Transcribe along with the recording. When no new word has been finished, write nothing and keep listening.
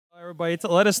Everybody,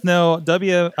 let us know.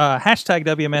 Hashtag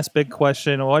WMS Big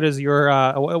Question. What is your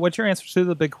what's your answer to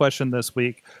the big question this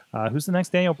week? Who's the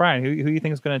next Daniel Bryan? Who you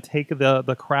think is going to take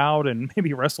the crowd and maybe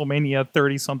WrestleMania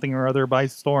 30 something or other by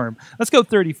storm? Let's go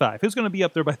 35. Who's going to be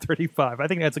up there by 35? I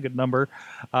think that's a good number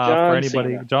for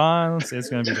anybody. Cena. John is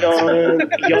going to be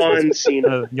John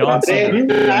Cena. John Cena.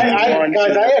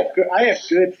 I have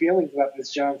good feelings about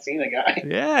this John Cena guy.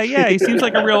 Yeah, he seems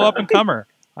like a real up and comer.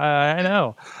 I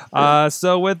know.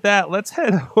 So with that, let's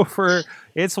head over.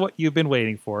 It's what you've been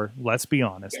waiting for. Let's be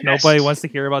honest. Yes. Nobody wants to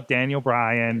hear about Daniel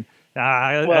Bryan. It's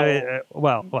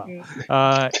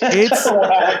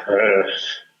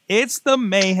the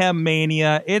Mayhem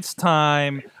Mania. It's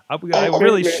time. I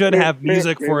really should have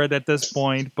music for it at this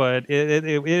point, but it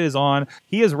is on.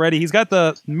 He is ready. He's got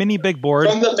the mini big board.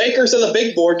 From the makers of the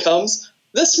big board comes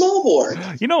the small board.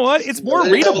 You know what? It's more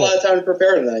readable. Have a lot of time to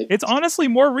prepare tonight. It's honestly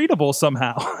more readable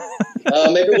somehow.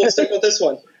 Maybe we'll stick with this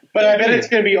one. But I bet it's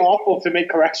going to be awful to make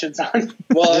corrections on.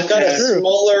 Well, I've got a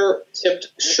smaller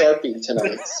tipped Sharpie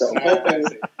tonight, so I'm hoping.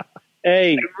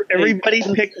 Hey, everybody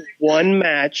pick one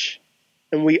match,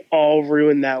 and we all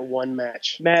ruin that one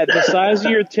match. Matt, the size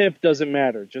of your tip doesn't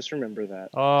matter. Just remember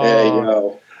that. Oh. There you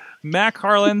go. Matt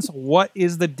Carlins, what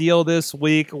is the deal this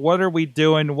week? What are we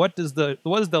doing? What does the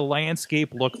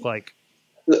landscape look like?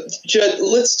 Judd,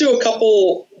 let's do a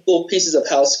couple little pieces of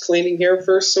house cleaning here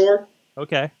first, Sword.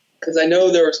 Okay. Because I know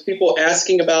there's people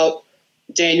asking about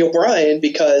Daniel Bryan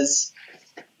because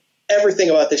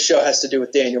everything about this show has to do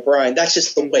with Daniel Bryan. That's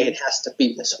just the way it has to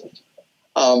be this week.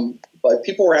 But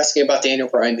people were asking about Daniel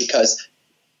Bryan because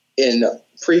in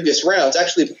previous rounds,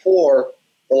 actually before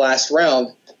the last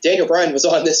round, Daniel Bryan was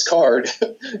on this card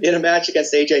in a match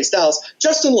against AJ Styles.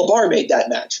 Justin LaBar made that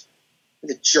match.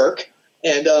 The jerk.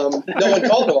 And no one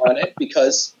called him on it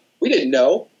because we didn't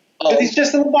know. He's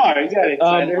Justin LaBar.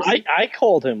 I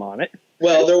called him on it.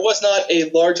 Well, there was not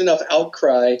a large enough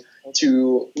outcry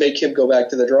to make him go back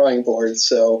to the drawing board.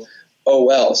 So, oh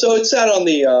well. So it sat on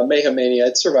the Mayhem Mania.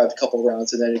 It survived a couple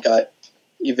rounds, and then it got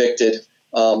evicted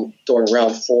during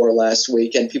round 4 last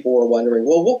week. And people were wondering,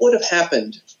 well, what would have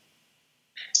happened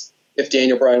if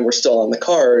Daniel Bryan were still on the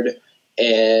card?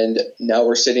 And now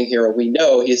we're sitting here and we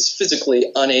know he's physically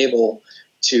unable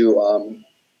to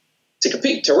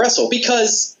compete, to wrestle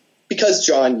because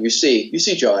John, you see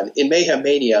John, in Mayhem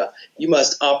Mania, you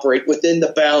must operate within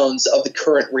the bounds of the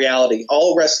current reality.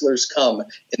 All wrestlers come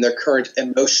in their current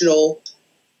emotional,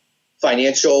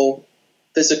 financial,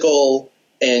 physical,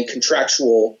 and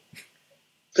contractual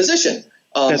position.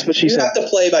 That's what she said. You have to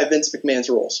play by Vince McMahon's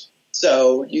rules.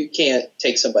 So you can't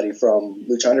take somebody from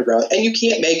Lucha Underground, and you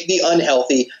can't make the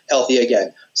unhealthy healthy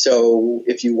again. So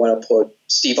if you want to put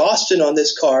Steve Austin on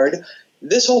this card,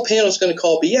 this whole panel is going to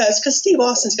call BS because Steve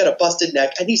Austin's got a busted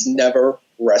neck, and he's never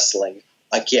wrestling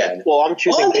again. Well, I'm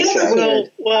choosing on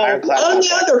the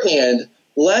other hand,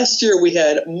 last year we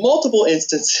had multiple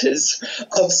instances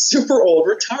of super old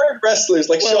retired wrestlers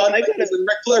like Shawn Michaels and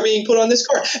Ric Flair being put on this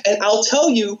card. And I'll tell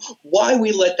you why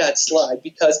we let that slide,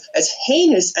 because as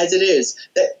heinous as it is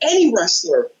that any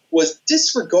wrestler was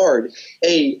disregard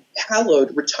a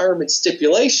hallowed retirement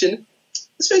stipulation,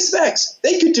 let's face the facts.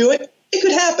 They could do it. It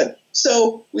could happen.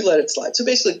 So we let it slide. So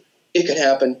basically, it could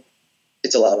happen.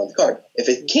 It's allowed on the card. If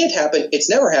it can't happen, it's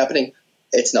never happening.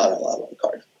 It's not allowed on the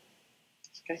card.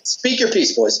 Okay. Speak your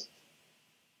piece, boys.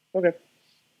 Okay.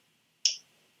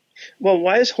 Well,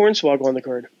 why is Hornswoggle on the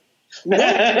card? Well,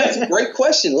 that's a great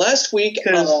question. Last week,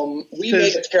 we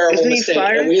made a terrible mistake.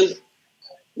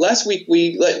 Last week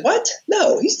we what?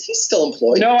 No, he's still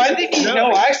employed. No, I think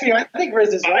I think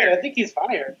Riz is right. I think he's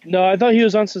fired. No, I thought he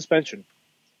was on suspension.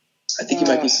 I think he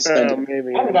might be suspended.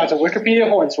 Maybe. I'm about to Wikipedia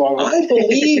Hornswoggle. I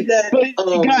believe that. But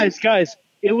guys,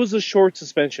 it was a short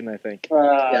suspension, I think.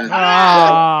 I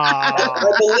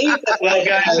believe that. Well,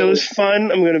 guys, it was fun.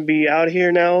 I'm going to be out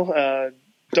here now.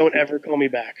 Don't ever call me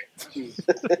back.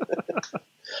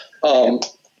 I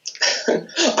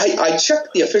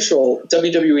checked the official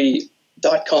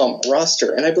WWE.com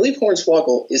roster, and I believe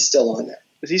Hornswoggle is still on there.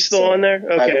 Is he still on there?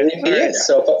 Okay. I believe he is.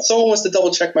 So if someone wants to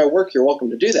double check my work, you're welcome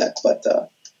to do that. But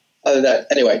other than that,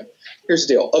 anyway, here's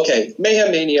the deal. Okay,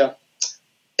 Mayhem Mania.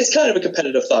 It's kind of a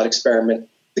competitive thought experiment.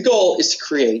 The goal is to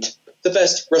create the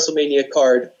best WrestleMania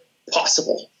card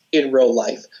possible in real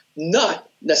life, not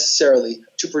necessarily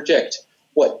to predict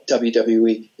what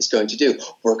WWE is going to do.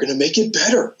 We're going to make it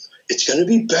better. It's going to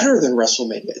be better than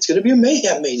WrestleMania. It's going to be a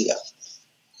Mayhem Mania.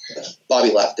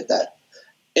 Bobby laughed at that.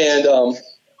 And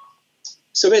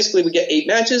so basically we get 8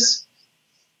 matches.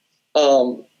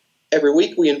 Every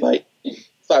week we invite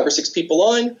 5 or 6 people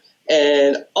on,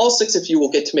 and all 6 of you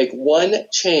will get to make one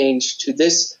change to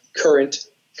this current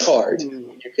card.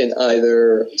 You can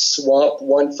either swap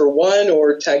 1 for 1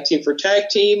 or tag team for tag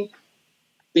team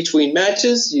between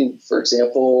matches. For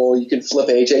example, you can flip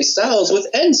AJ Styles with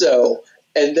Enzo,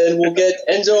 and then we'll get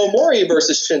Enzo Amore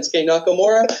versus Shinsuke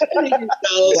Nakamura, and AJ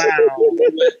Styles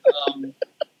with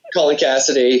Colin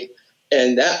Cassidy,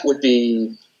 and that would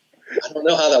be, I don't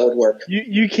know how that would work.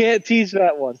 You can't tease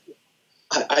that one.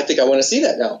 I think I want to see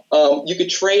that now. You could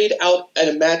trade out at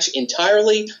a match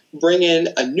entirely, bring in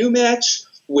a new match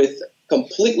with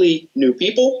completely new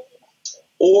people,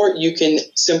 or you can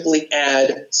simply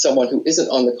add someone who isn't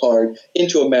on the card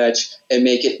into a match and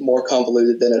make it more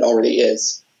convoluted than it already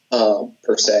is,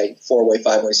 per se, 4-way,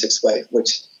 5-way, 6-way,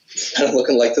 which is kind of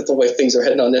looking like the way things are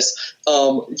heading on this.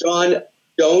 John,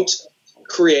 don't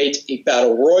create a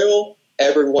battle royal.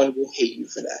 Everyone will hate you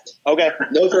for that. Okay.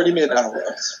 No 30-minute battle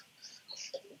royals.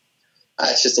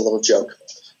 It's just a little joke.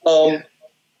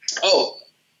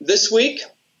 This week,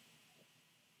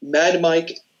 Mad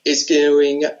Mike is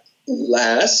going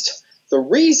last. The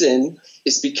reason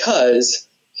is because,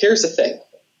 here's the thing.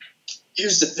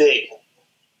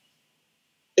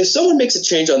 If someone makes a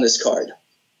change on this card,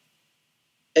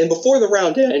 and before the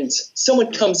round ends,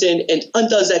 someone comes in and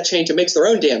undoes that change and makes their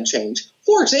own damn change.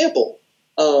 For example,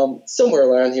 somewhere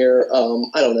around here,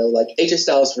 I don't know, like AJ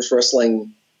Styles was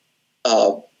wrestling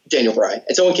Daniel Bryan.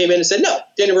 And someone came in and said, no,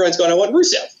 Daniel Bryan's gone, I want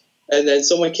Rusev. And then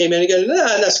someone came in again,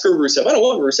 nah, screw Rusev. I don't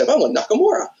want Rusev. I want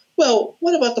Nakamura. Well,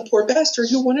 what about the poor bastard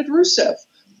who wanted Rusev?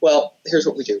 Well, here's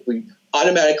what we do. We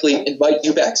automatically invite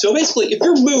you back. So basically, if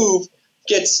your move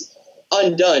gets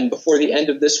undone before the end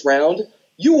of this round,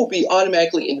 you will be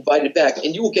automatically invited back,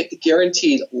 and you will get the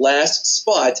guaranteed last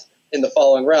spot in the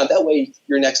following round. That way,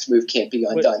 your next move can't be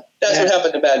undone. That's what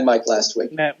happened to Mad Mike last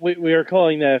week. Matt, we are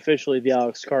calling that officially the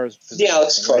Alex Cars position. The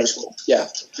Alex Cars rule, yeah.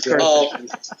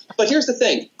 But here's the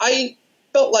thing. I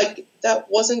felt like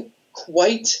that wasn't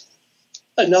quite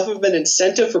enough of an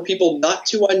incentive for people not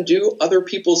to undo other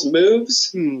people's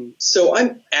moves. So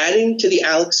I'm adding to the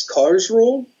Alex Cars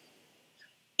rule,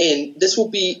 and this will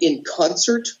be in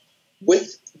concert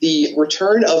with the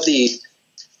return of the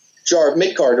jar of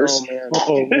mid-carders.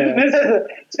 Oh, man.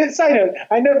 Side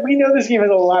note, we know this game has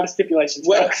a lot of stipulations.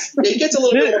 Well, it gets a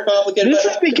little bit more complicated. This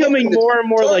is becoming more and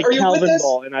more like Calvin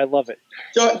Ball, and I love it.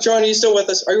 John, are you still with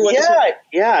us? Are you with us?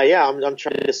 Yeah. I'm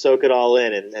trying to soak it all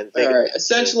in and think. All right.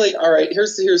 Essentially, all right,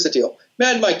 here's the deal.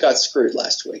 Mad Mike got screwed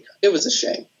last week. It was a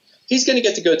shame. He's going to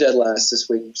get to go dead last this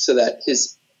week so that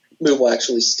his move will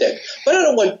actually stick. But I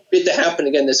don't want it to happen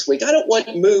again this week. I don't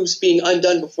want moves being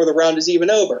undone before the round is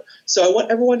even over. So I want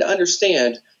everyone to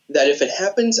understand that if it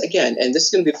happens again, and this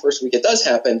is going to be the first week it does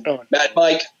happen, Mad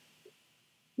Mike,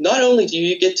 not only do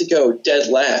you get to go dead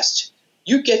last,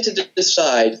 you get to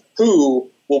decide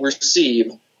who will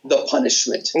receive the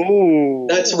punishment. Ooh.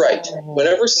 That's right.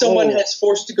 Whenever someone has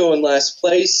forced to go in last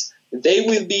place, they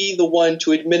will be the one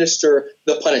to administer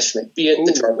the punishment, be it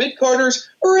the jar mid-carders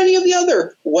or any of the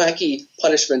other wacky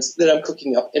punishments that I'm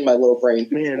cooking up in my little brain.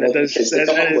 Man,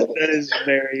 that is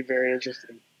very, very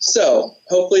interesting. So,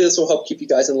 hopefully this will help keep you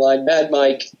guys in line. Mad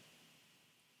Mike,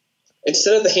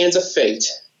 instead of the hands of fate,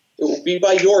 it will be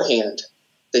by your hand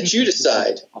that you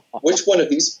decide which one of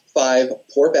these 5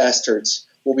 poor bastards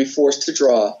will be forced to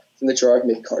draw from the jar of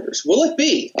mid-carders. Will it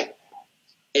be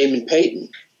Eamon Payton?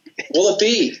 Will it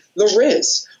be The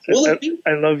Riz? Will it be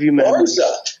I love you, man. Garza?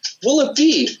 Will it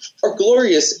be our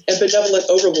glorious and benevolent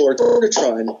overlord,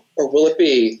 Sorgatron? Or will it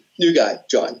be new guy,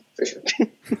 John Fisher?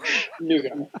 New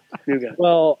guy.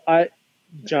 Well,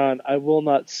 John, I will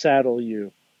not saddle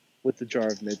you with the jar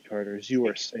of mid-carders. You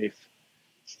are safe.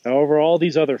 However, all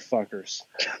these other fuckers.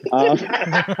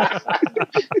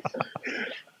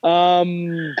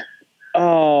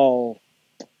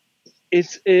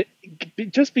 It's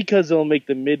just because it'll make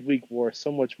the midweek war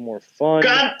so much more fun.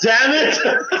 God damn it!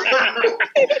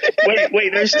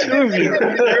 wait, there's 2 of you.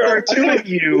 There are 2 of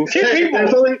you.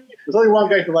 There's only one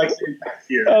guy who likes Impact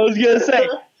here. I was gonna say,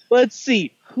 let's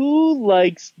see who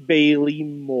likes Bailey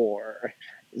more.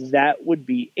 That would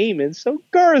be Eamon. So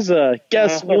Garza,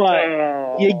 guess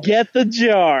what? You get the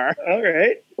jar. All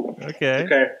right. Okay.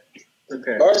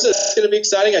 Garza, it's going to be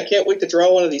exciting. I can't wait to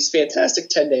draw one of these fantastic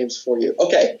 10 names for you.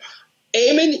 Okay.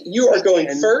 Eamon, you are going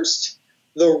first.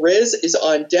 The Riz is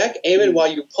on deck. Eamon,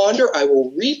 while you ponder, I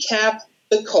will recap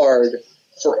the card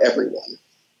for everyone.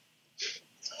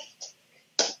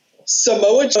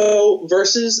 Samoa Joe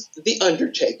versus The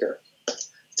Undertaker.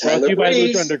 Brought to you by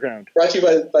Lucha Underground. Brought to you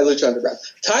by Lucha Underground.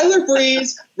 Tyler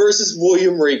Breeze versus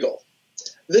William Regal.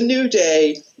 The New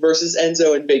Day versus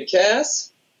Enzo and Big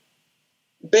Cass.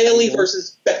 Bailey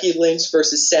versus Becky Lynch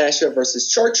versus Sasha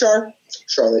versus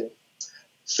Charlotte.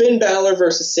 Finn Balor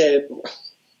versus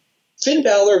Finn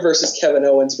Balor versus Kevin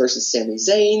Owens versus Sami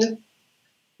Zayn.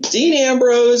 Dean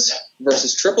Ambrose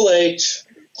versus Triple H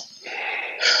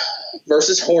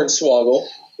versus Hornswoggle.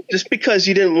 Just because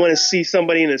you didn't want to see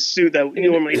somebody in a suit that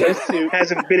normally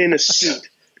hasn't been in a suit.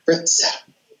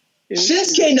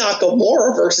 Shinsuke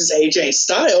Nakamura versus AJ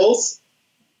Styles.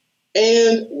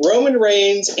 And Roman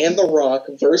Reigns and The Rock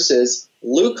versus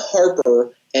Luke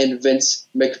Harper and Vince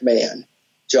McMahon.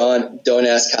 John, don't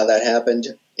ask how that happened.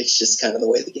 It's just kind of the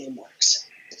way the game works.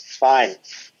 Fine.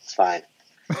 It's fine.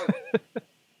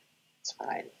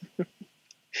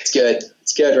 It's good.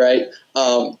 It's good, right?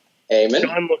 Eamon?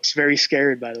 John looks very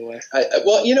scared, by the way.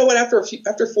 Well, you know what? After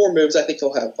 4 moves, I think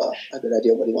he'll have a good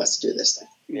idea what he wants to do this time.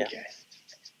 Yeah. Okay.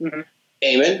 Mm-hmm.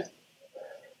 Eamon,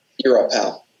 you're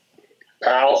up,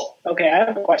 pal. Okay, I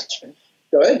have a question.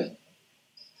 Go ahead.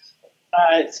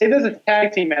 Say there's a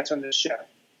tag team match on this show.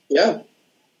 Yeah.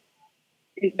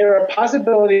 Is there a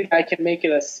possibility I can make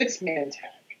it a 6-man tag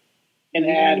and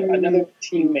add another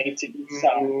teammate to each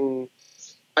side?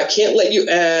 I can't let you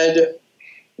add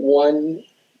one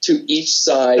to each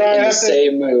side in the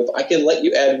same move. I can let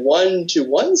you add one to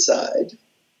one side,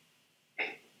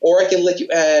 or I can let you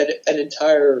add an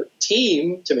entire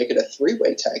team to make it a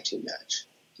 3-way tag team match.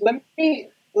 Let me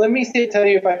tell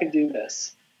you if I can do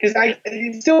this, because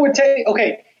it still would take.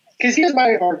 Okay, because here's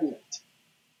my argument.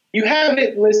 You have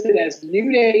it listed as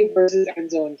New Day versus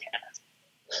Enzo and Cass.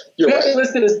 You have it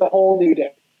listed as the whole New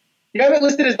Day. You have it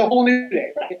listed as the whole New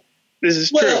Day, right? This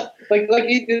is true.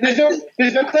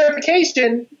 There's no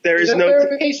clarification. There's no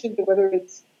clarification to whether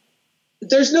it's.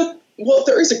 There is a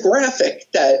graphic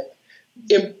that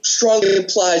strongly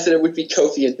implies that it would be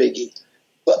Kofi and Big E.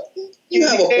 But you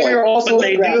have a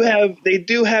point. But they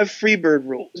do have Freebird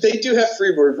rules. They do have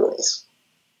Freebird rules.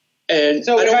 And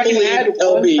so I don't believe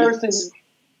LB. One person,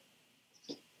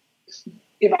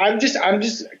 if I'm just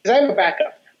because I have a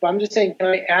backup. But I'm just saying, can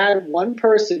I add one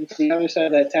person to the other side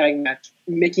of that tag match,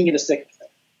 making it a 6th?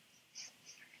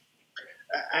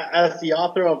 As the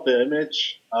author of the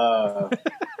image,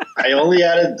 I only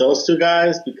added those 2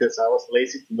 guys because I was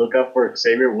lazy to look up for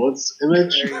Xavier Woods'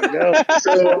 image. There you go.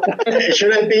 So it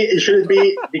shouldn't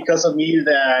be because of me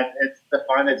that it's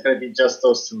defined it's going to be just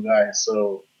those 2 guys.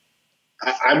 So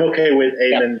I'm okay with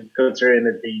Eamon considering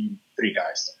it being 3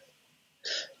 guys.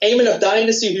 Eamon, I'm dying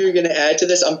to see who you're going to add to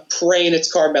this. I'm praying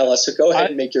it's Carmella, so go ahead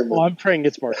and make your move. I'm praying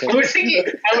it's Mark. I was thinking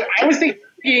it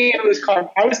was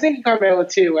I was thinking Carmella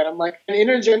too, and I'm like, an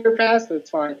intergender pass,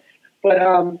 that's fine. But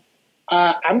I'm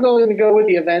going to go with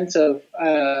the events of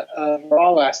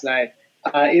Raw last night.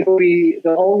 It'll be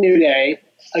the whole New Day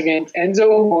against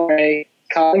Enzo Amore,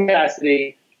 Colin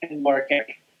Cassidy, and Mark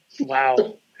Henry. Wow.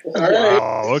 All right.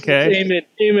 Wow, okay.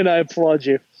 Eamon, I applaud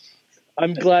you.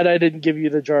 I'm glad I didn't give you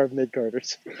the jar of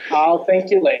mid-carders. I'll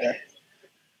thank you later.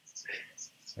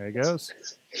 There he goes.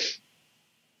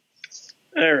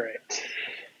 All right.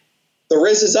 The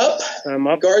Riz is up. I'm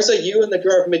up. Garza, you and the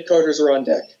jar of mid-carders are on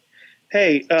deck.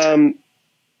 Hey,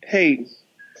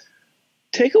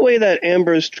 take away that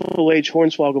Ambrose Triple H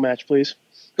Hornswoggle match, please.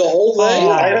 The whole thing?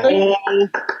 Oh,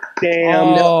 damn.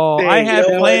 Oh, no, I had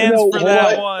plans for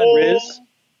that what? one, Riz.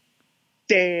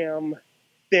 Damn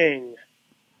thing.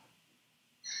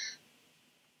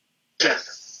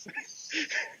 Yes.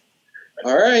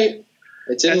 All right.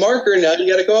 It's in marker. Now you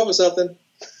got to come up with something.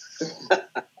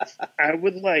 I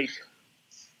would like,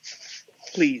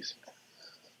 please.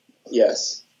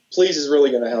 Yes. Please is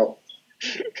really going to help.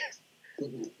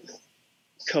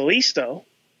 Kalisto.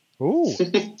 Ooh.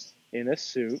 In a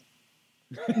suit.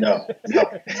 No.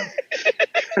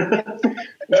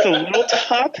 With a little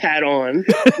top hat on.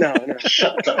 No.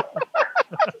 Shut up.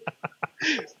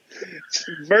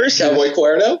 Versus Cowboy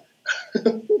Cuerno?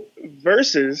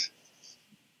 versus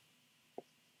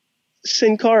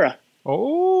Sin Cara.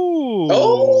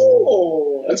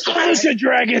 Oh. That's Lucha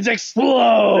Dragons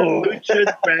explode!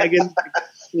 Lucha Dragons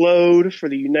explode for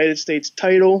the United States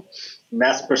title.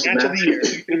 Mask versus Match of the match. year.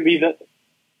 It's going to be the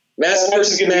Mask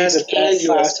versus Mask and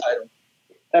U.S. title.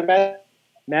 that match.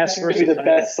 Mass It's going to be the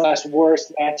best /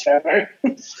 worst match ever.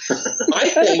 I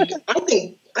think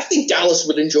Dallas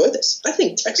would enjoy this. I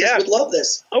think Texas would love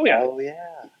this. Oh yeah,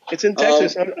 it's in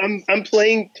Texas. I'm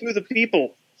playing to the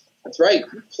people. That's right.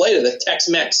 Play to the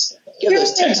Tex-Mex. Give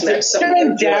those Tex-Mex something.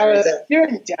 You're in Dallas. You're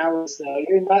in Dallas, though.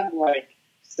 You're not in like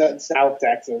South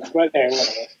Texas. But hey,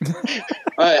 whatever.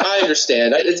 I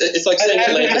understand. It's like saying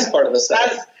Atlanta's part of the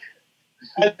South.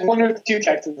 I one or two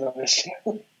Texans on this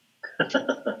show.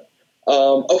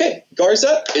 Okay,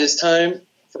 Garza, it is time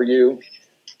for you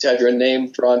to have your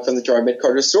name drawn from the jar of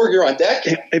mid-Carter sword. You're on deck.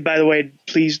 Hey, by the way,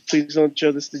 please don't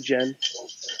show this to Jen.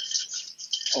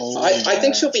 I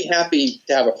think she'll be happy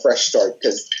to have a fresh start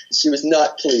because She was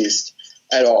not pleased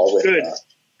at all with Good.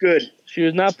 Good. She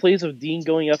was not pleased with Dean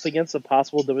going up against a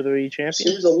possible WWE champion.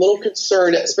 She was a little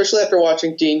concerned, especially after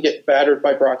watching Dean get battered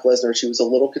by Brock Lesnar. She was a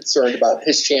little concerned about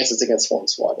his chances against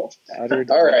Hornswoggle.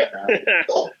 All right,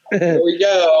 here we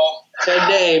go. 10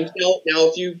 names. Now,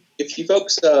 if you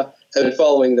folks have been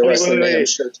following the Wrestling Mayhem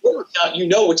show, now you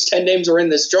know which 10 names are in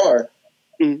this jar.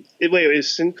 Wait, is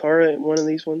Sin Cara one of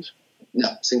these ones? No,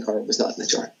 Sin Cara was not in the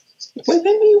jar. Wait,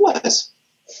 maybe he was.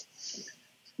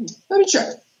 Let me check.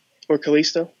 Or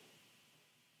Kalisto?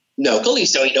 No,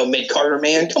 Kalisto ain't no mid-Carter,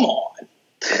 man. Come on.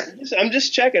 I'm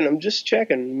just checking. I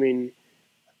mean...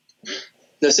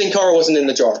 No, Sin Cara wasn't in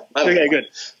the jar. Okay, good.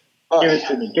 All Give right. it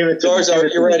to me. Give it to Jars, me. are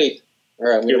you ready? All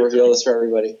right, I'm going to reveal this for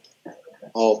everybody.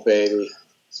 Oh, baby.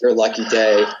 It's your lucky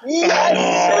day.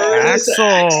 Axel.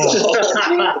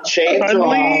 The chains are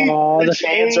off. The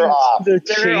chains are off. The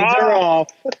chains are off.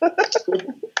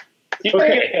 You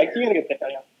can get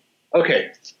that.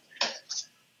 Okay.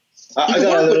 You can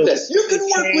work with this. You can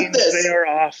work with this. They are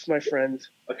off, my friend.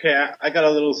 Okay, I got a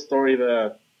little story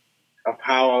of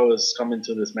how I was coming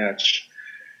to this match.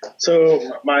 So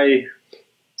to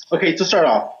start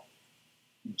off,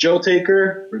 Joe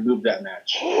Taker removed that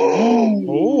match.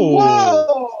 Whoa!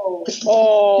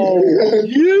 Oh,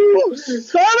 you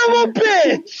son of a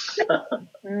bitch!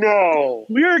 No.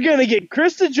 We are gonna get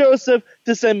Krista Joseph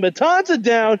to send Matanza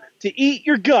down to eat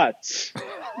your guts.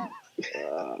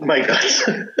 My God.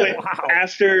 Wait,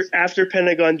 after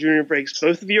Pentagon Jr. breaks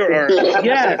both of your arms.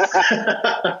 Yes.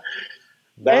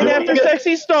 And after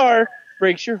Sexy Star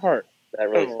breaks your heart.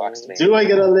 That really fucks me. Do I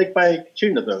get a lick by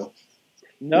Katrina, though?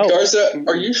 No. Garza,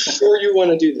 are you sure you want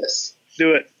to do this?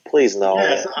 Do it. Please no.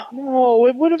 Yes. No,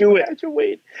 it would have Do it. had to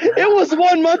wait. It was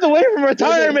 1 month away from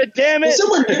retirement, damn Will it!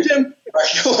 someone mute him? All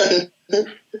right, go on.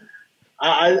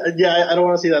 I don't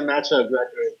want to see that matchup.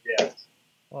 Yeah.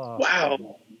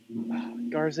 Wow.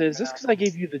 Garza, is this because I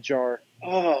gave you the jar?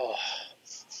 Oh.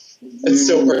 It's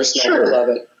so personal. Sure. I love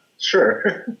it.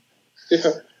 Sure.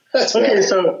 Yeah, that's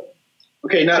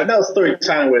Okay, right. now story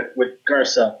time with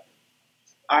Garza.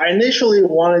 I initially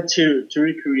wanted to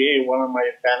recreate one of my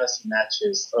fantasy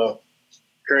matches of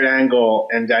Kurt Angle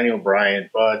and Daniel Bryan,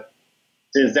 but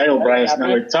since Daniel Bryan's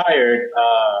now retired,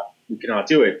 we cannot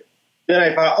do it. Then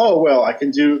I thought, I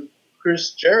can do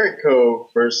Chris Jericho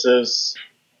versus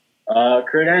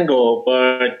Kurt Angle,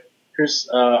 but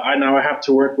I now have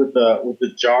to work with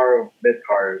the jar of mid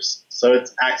carders, so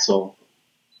it's Axel.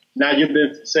 Now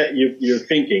you're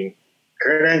thinking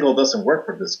Kurt Angle doesn't work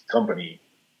for this company,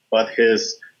 but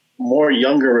his more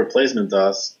younger replacement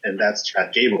does, and that's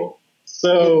Chad Gable.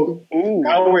 So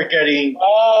now we're getting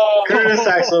Curtis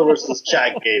Axel versus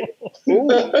Chad Gable.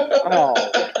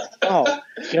 Oh,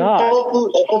 God.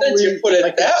 Hopefully you put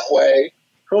it that way.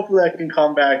 Hopefully I can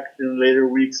come back in later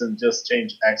weeks and just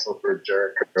change Axel for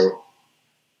Jericho.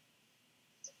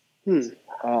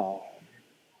 Oh.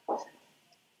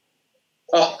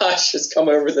 Oh, Hush is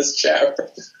coming over this chat room.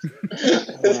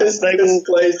 this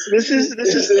place. This is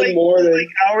like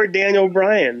our Daniel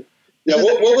Bryan. Yeah,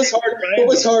 what was harder? What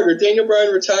was harder, Daniel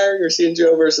Bryan retiring or seeing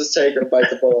Joe versus Taker bite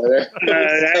the bullet?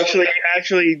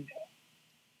 Actually,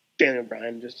 Daniel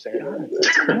Bryan. Just saying.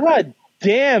 God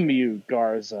damn you,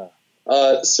 Garza.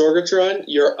 Sorgatron,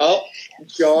 you're up.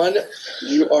 John,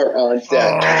 you are on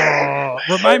deck.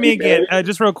 Remind me again,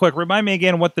 just real quick. Remind me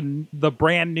again what the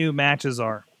brand new matches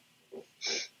are.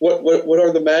 What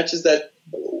are the matches that?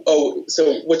 Oh,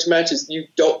 so which matches you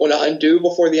don't want to undo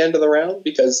before the end of the round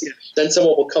because then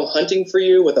someone will come hunting for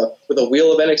you with a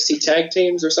wheel of NXT tag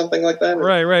teams or something like that.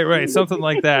 Right, something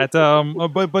like that.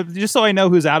 But just so I know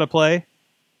who's out of play.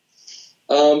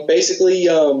 Basically,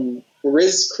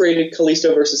 Riz created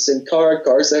Kalisto versus Sin Cara.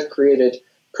 Garza created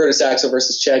Curtis Axel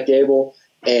versus Chad Gable,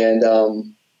 and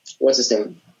what's his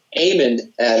name?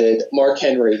 Eamon added Mark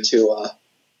Henry to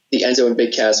the Enzo and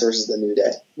Big Cass versus the New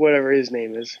Day. Whatever his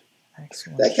name is.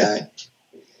 Excellent. That guy.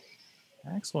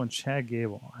 Axel and Chad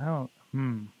Gable. I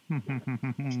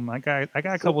got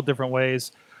a couple different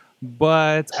ways,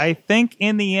 but I think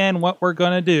in the end, what we're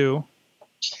gonna do.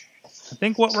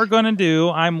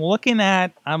 I'm looking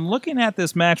at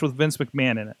this match with Vince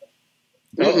McMahon in it.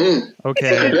 Mm-mm.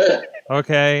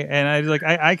 Okay, and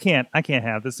I can't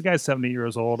have this. The guy's 70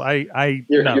 years old.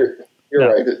 You're no.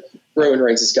 right. Roman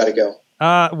Reigns has got to go.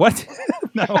 What?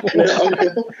 No.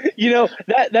 You know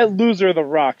that loser of the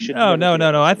Rock should. No.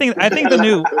 I think the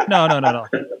new no.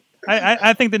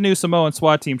 I think the new Samoan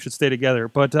SWAT team should stay together.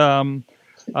 But SWAT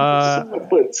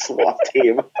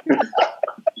team.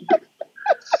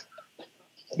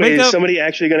 Wait, is up- somebody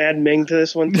actually going to add Ming to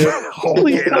this one too?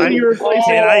 Please tell me you're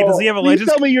replacing. Does he have a Please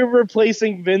Legends? tell me you're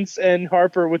replacing Vince and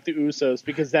Harper with the Usos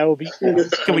because that will be.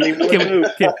 Does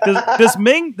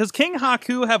King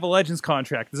Haku have a Legends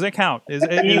contract? Does that count? Is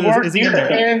He worked he in New there?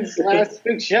 Japan's last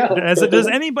big show. Does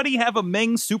anybody have a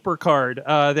Ming super card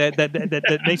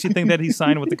that makes you think that he's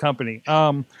signed with the company?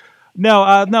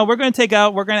 No, we're going to take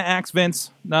out. We're going to axe Vince.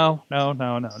 No.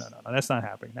 That's not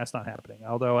happening. That's not happening.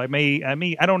 Although I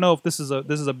don't know if this is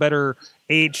a better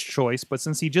age choice, but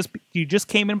since he just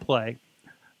came in play,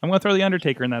 I'm going to throw the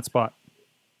Undertaker in that spot.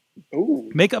 Ooh.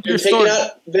 Make up You're your taking story.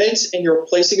 out Vince and you're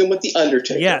replacing him with the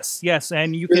Undertaker. Yes,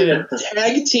 and you You're can going to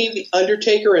tag team the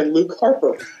Undertaker and Luke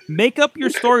Harper. make up your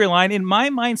storyline. In my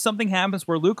mind, something happens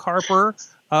where Luke Harper,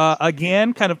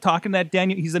 again, kind of talking that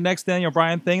he's the next Daniel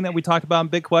Bryan thing that we talked about in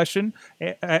Big Question,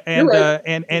 and right.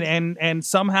 and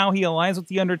somehow he aligns with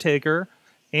the Undertaker,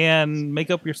 and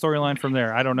make up your storyline from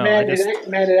there. I don't know. Man,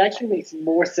 it actually makes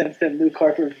more sense than Luke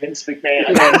Harper and Vince McMahon.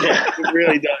 It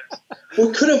really does.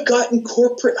 We could have gotten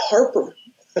corporate Harper.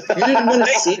 You didn't want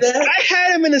to see that? I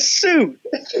had him in a suit.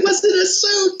 He was in a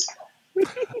suit.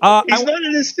 He's not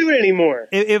in a suit anymore.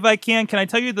 If I can I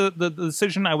tell you the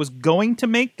decision I was going to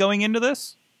make going into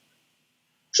this?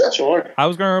 Sure. I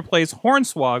was going to replace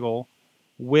Hornswoggle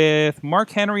with Mark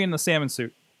Henry in the salmon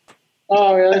suit.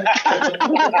 Oh, really?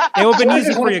 It would have been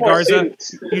easy for you, Garza.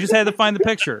 You just had to find the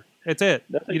picture. That's it.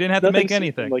 You didn't have to make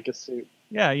anything. Like a suit.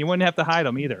 Yeah, you wouldn't have to hide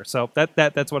them either. So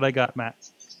that's what I got, Matt.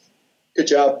 Good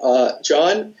job.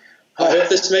 John, I hope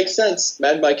this makes sense.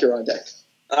 Mad Mike, you're on deck.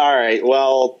 All right.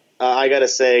 Well, I got to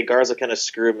say, Garza kind of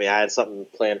screwed me. I had something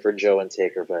planned for Joe and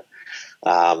Taker, but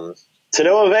to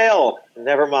no avail.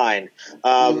 Never mind.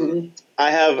 I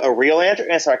have a real answer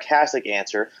and a sarcastic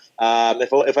answer.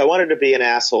 If I wanted to be an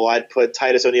asshole, I'd put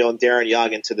Titus O'Neil and Darren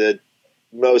Young into the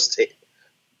most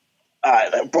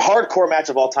hardcore match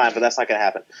of all time, but that's not going to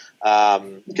happen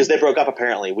because they broke up.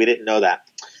 Apparently, we didn't know that.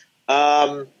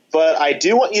 But I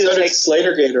do want you to take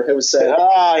Slater Gator. It was sad.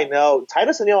 I know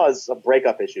Titus O'Neil has some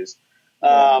breakup issues.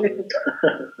 I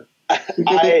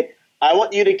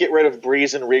want you to get rid of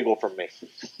Breeze and Regal from me.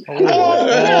 No.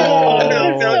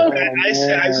 I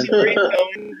see where he's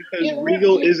going because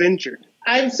Regal is injured.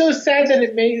 I'm so sad that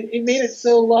it made it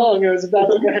so long. It was about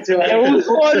to get to It was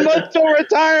 1 month till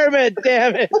retirement.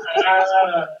 Damn it!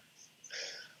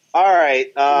 All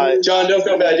right, John, don't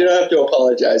feel bad. You don't have to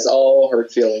apologize. All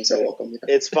hurt feelings are welcome here.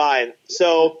 it's fine.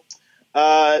 So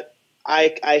I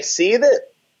see that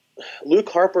Luke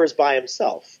Harper is by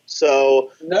himself.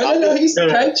 So No. He's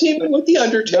tag teaming with the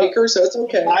Undertaker, so it's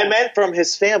okay. I meant from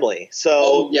his family.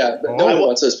 So but no one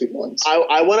wants those people on.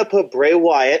 I want to put Bray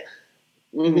Wyatt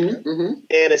Mm-hmm.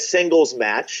 in a singles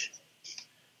match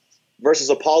versus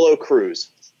Apollo Crews.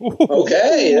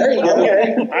 Okay, there you go.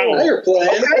 Okay. Now you're playing.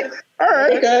 Okay. All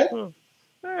right. Okay. All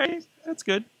right, that's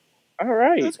good. All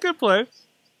right. That's a good play.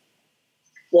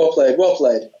 Well played. Well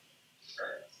played.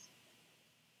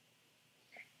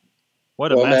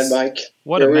 What a Well, mess. man, Mike.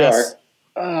 What Here a we mess.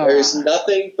 are. There's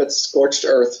nothing but scorched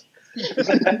earth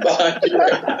behind you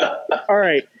right now. All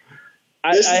right.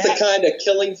 This is the kind of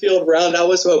killing field round I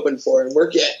was hoping for, and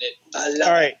we're getting it. I love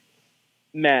All right,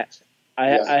 Matt. I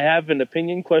have an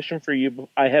opinion question for you.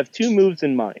 I have 2 moves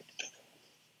in mind.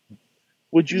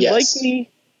 Would you Yes. like me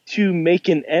to make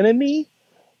an enemy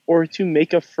or to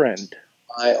make a friend?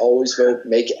 I always vote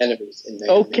make enemies in there.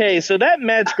 Okay, so that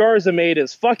match Garza made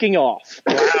is fucking off.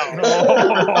 There goes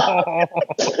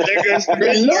the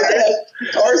I know that.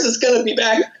 Ours is going to be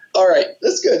back. All right.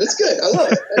 That's good. That's good. I love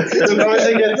it.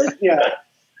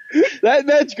 That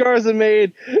match Garza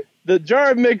made, the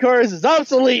jar of mid-cars is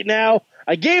obsolete now.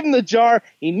 I gave him the jar.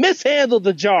 He mishandled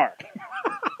the jar.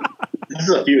 This is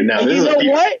a feud now. And This you is a know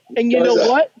feud. what? And you What is know that?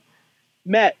 what?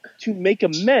 Matt, to make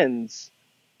amends,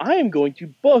 I am going to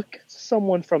book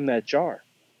someone from that jar.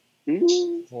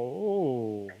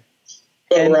 Oh.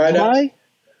 And Rhino?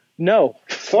 No.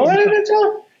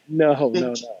 Joe?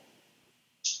 No.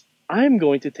 I'm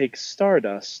going to take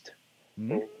Stardust,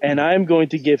 and I'm going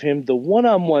to give him the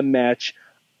one-on-one match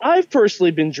I've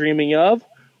personally been dreaming of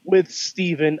with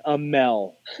Stephen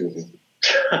Amell.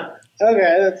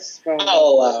 Okay, that's fine. I'll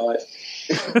allow it.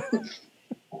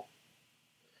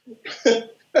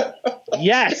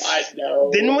 Yes. I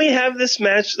know. Didn't we have this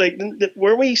match? Like,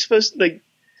 were we supposed to, like?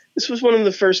 This was one of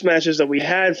the first matches that we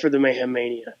had for the Mayhem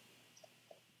Mania.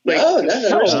 Like, No.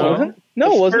 first No. one.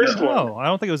 No, it wasn't. First one. No, I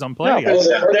don't think it was on play No, yet.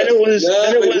 Then it was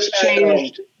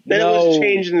changed. Then it was No.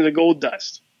 changed into the Gold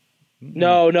Dust.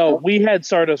 No. We had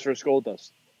Stardust versus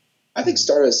Goldust. I think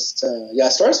Stardust,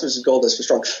 Stardust versus Goldust was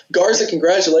strong. Garza,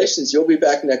 congratulations. You'll be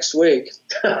back next week.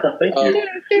 Thank you.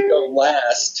 You go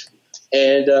last.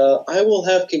 and I will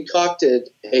have concocted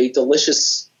a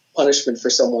delicious punishment for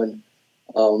someone.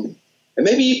 And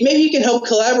maybe you can help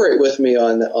collaborate with me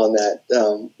on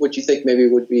that. What you think maybe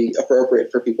would be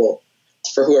appropriate for people,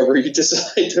 for whoever you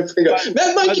decide to bring up.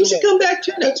 Mike, you should come back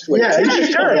too next week. Yeah, you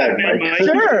should come back, Mike.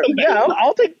 Sure. Yeah,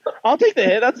 I'll take the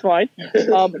hit. That's fine.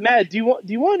 Matt, do you want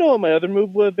to know what my other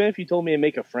move would have been if you told me to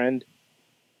make a friend?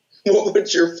 What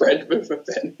would your friend move have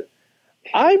been?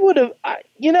 I would have,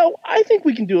 I think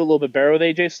we can do a little bit better with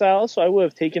AJ Styles, so I would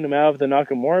have taken him out of the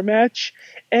Nakamura match,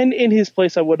 and in his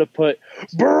place I would have put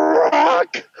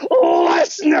Brock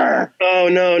Lesnar. Oh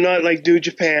no, not like Do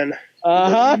Japan.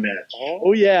 Uh-huh.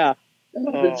 Oh yeah. That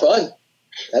would have been fun.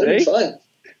 That would have been fun.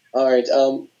 All right,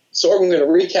 so I'm going to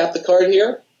recap the card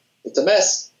here. It's a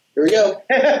mess. Here we go.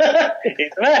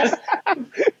 It's a mess.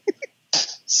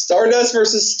 Stardust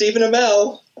versus Stephen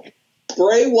Amell.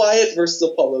 Bray Wyatt versus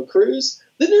Apollo Crews.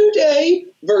 The New Day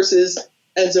versus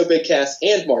Enzo Big Cass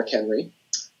and Mark Henry.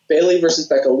 Bayley versus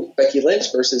Becky Lynch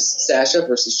versus Sasha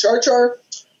versus Char Char.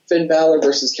 Finn Balor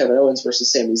versus Kevin Owens versus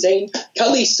Sami Zayn.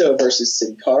 Kalisto versus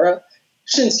Sin Cara.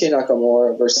 Shinsuke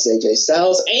Nakamura versus AJ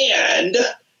Styles. And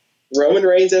Roman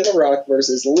Reigns and The Rock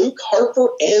versus Luke Harper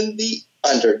and The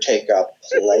Undertaker.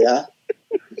 Playa.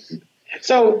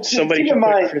 So Somebody keep can in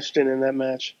put mind, Christian in that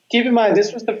match. keep in mind,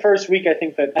 this was the first week I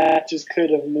think that matches could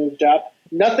have moved up.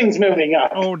 Nothing's moving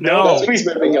up. Oh no! Nothing's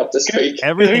moving up this week.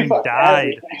 Everything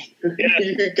died.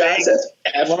 You guys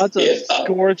have Lots of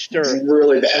scorched earth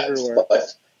really bad, everywhere.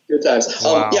 but good times.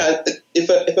 Wow. Yeah,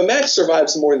 if a match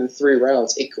survives more than 3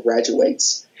 rounds, it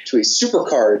graduates to a super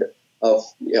card of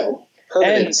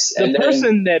permanence. And the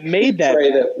person that made that,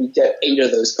 pray that we get 8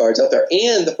 of those cards out there,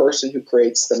 and the person who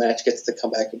creates the match gets to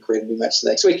come back and create a new match the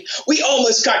next week. We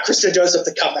almost got Christian Joseph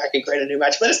to come back and create a new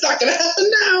match, but it's not going to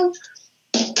happen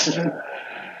now.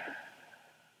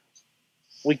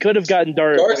 we could have gotten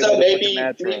Dario. Garza, maybe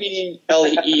El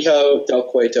Hijo Del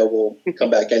Cueto will come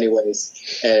back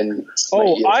anyways. And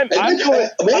I'm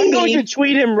going to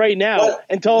tweet him right now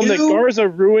and tell him that Garza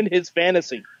ruined his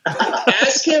fantasy.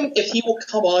 Ask him if he will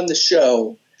come on the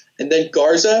show, and then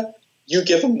Garza, you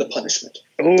give him the punishment.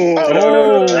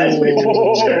 Oh,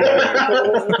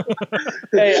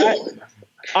 Hey,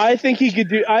 I think he could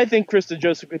do. I think Krista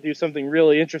Joseph could do something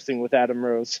really interesting with Adam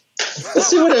Rose. Let's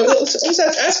see let's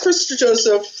ask Krista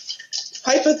Joseph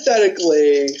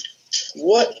hypothetically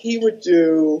what he would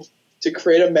do to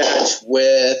create a match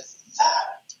with.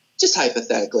 Just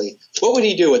hypothetically, what would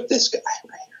he do with this guy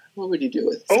right here? What would he do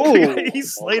with?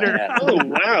 He's Slater. Oh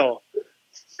wow.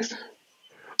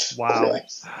 Wow. Anyway.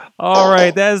 All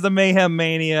right, that is the Mayhem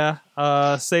Mania.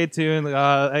 Stay tuned.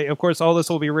 Of course, all this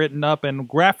will be written up and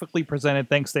graphically presented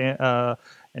thanks to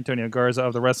Antonio Garza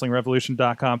of the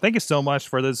WrestlingRevolution.com. Thank you so much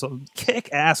for this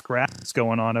kick-ass graphics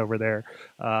going on over there,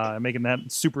 making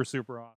that super, super awesome.